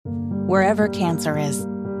Wherever cancer is,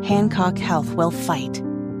 Hancock Health will fight.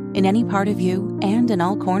 In any part of you and in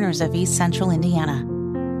all corners of East Central Indiana.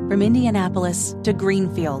 From Indianapolis to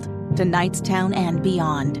Greenfield to Knightstown and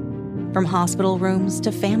beyond. From hospital rooms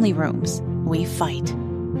to family rooms, we fight.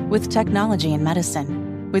 With technology and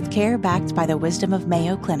medicine, with care backed by the wisdom of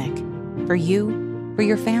Mayo Clinic. For you, for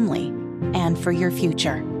your family, and for your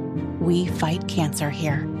future. We fight cancer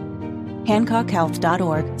here.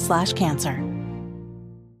 HancockHealth.org/cancer.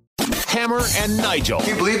 Hammer and Nigel. Can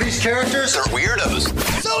you believe these characters are weirdos?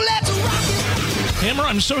 So let's rock it! Hammer,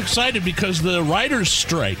 I'm so excited because the writers'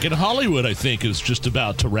 strike in Hollywood, I think, is just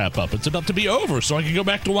about to wrap up. It's about to be over, so I can go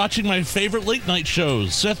back to watching my favorite late-night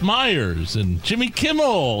shows, Seth Meyers and Jimmy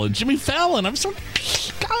Kimmel and Jimmy Fallon. I'm so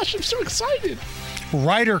excited.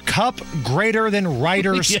 Ryder Cup greater than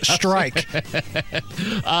writer's strike.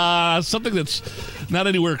 Something that's not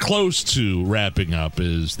anywhere close to wrapping up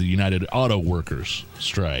is the United Auto Workers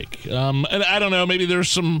strike. And I don't know, maybe there's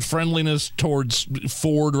some friendliness towards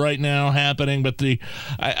Ford right now happening, but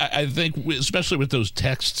I think, especially with those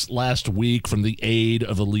texts last week from the aide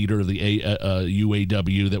of the leader of the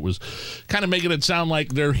UAW that was kind of making it sound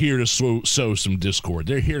like they're here to sow some discord.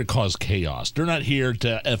 They're here to cause chaos. They're not here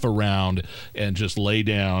to F around and just lay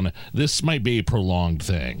down. This might be a prolonged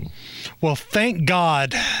thing. Well, thank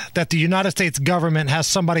God that the United States government has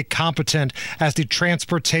somebody competent as the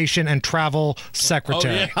Transportation and Travel Secretary.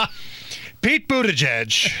 Oh, yeah. Pete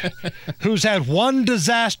Buttigieg, who's had one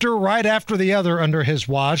disaster right after the other under his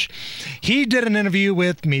watch, he did an interview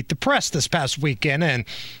with Meet the Press this past weekend, and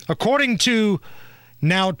according to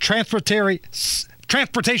now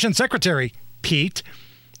Transportation Secretary Pete,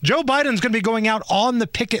 Joe Biden's going to be going out on the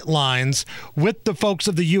picket lines with the folks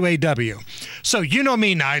of the UAW. So you know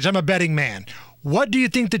me, Nige, I'm a betting man. What do you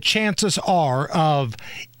think the chances are of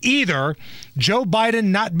either Joe Biden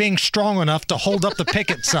not being strong enough to hold up the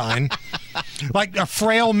picket sign, like a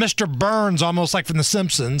frail Mr. Burns, almost like from The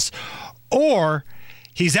Simpsons, or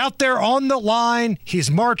he's out there on the line, he's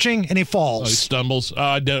marching, and he falls? Oh, he stumbles.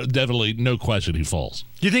 Definitely, no question, he falls.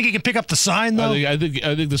 You think he can pick up the sign, though? I think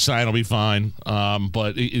the sign will be fine,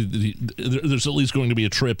 but there's at least going to be a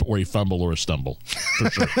trip or a fumble or a stumble, for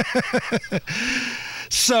sure.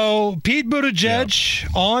 So Pete Buttigieg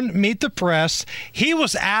on Meet the Press, he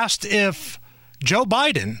was asked if Joe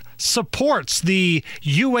Biden supports the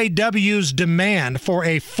UAW's demand for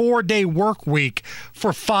a 4-day work week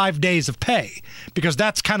for 5 days of pay, because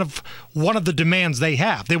that's kind of one of the demands they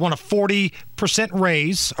have. They want a 40%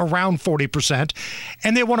 raise, around 40%,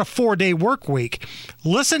 and they want a 4-day work week.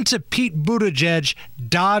 Listen to Pete Buttigieg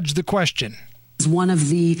dodge the question. One of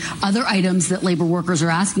the other items that labor workers are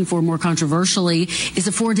asking for, more controversially, is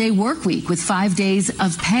a 4-day work week with 5 days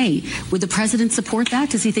of pay. Would the president support that?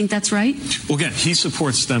 Does he think that's right? Well, again, he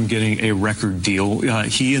supports them getting a record deal.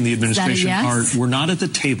 He and the administration we're not at the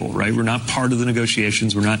table, right? We're not part of the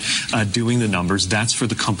negotiations. We're not doing the numbers. That's for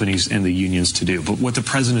the companies and the unions to do. But what the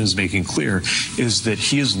president is making clear is that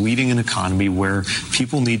he is leading an economy where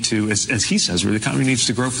people need to, as he says, where the economy needs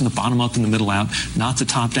to grow from the bottom up and the middle out, not the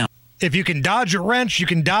top down. If you can dodge a wrench, you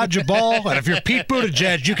can dodge a ball. And if you're Pete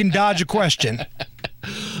Buttigieg, you can dodge a question.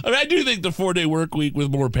 I mean, I do think the 4-day work week with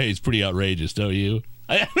more pay is pretty outrageous, don't you?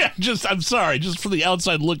 I'm sorry, just for the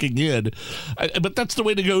outside looking in. But that's the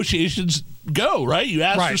way negotiations go, right? You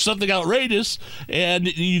ask for something outrageous, and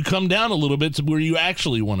you come down a little bit to where you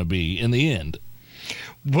actually want to be in the end.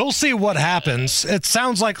 We'll see what happens. It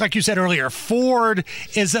sounds like you said earlier, Ford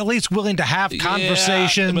is at least willing to have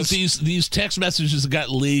conversations. But these text messages that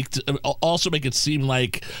got leaked also make it seem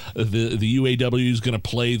like the UAW is going to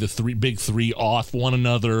play the big three off one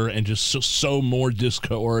another and just sow more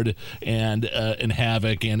discord and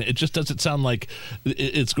havoc. And it just doesn't sound like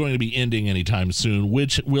it's going to be ending anytime soon,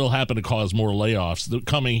 which will happen to cause more layoffs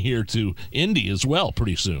coming here to Indy as well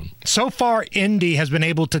pretty soon. So far, Indy has been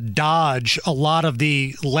able to dodge a lot of the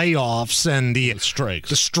layoffs and the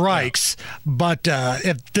strikes. Yeah. But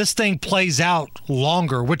if this thing plays out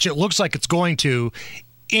longer, which it looks like it's going to,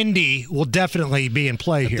 Indy will definitely be in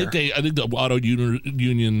play here. I think the auto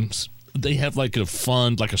unions, they have like a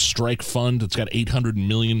fund, like a strike fund that's got $800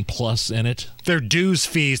 million plus in it. Their dues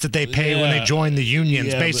fees that they pay when they join the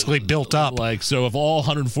unions basically built up. So if all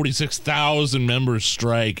 146,000 members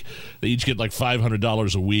strike, they each get like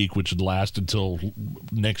 $500 a week, which would last until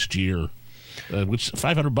next year. Which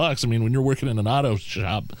 $500, I mean, when you're working in an auto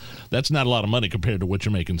shop, that's not a lot of money compared to what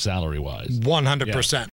you're making salary-wise. 100%.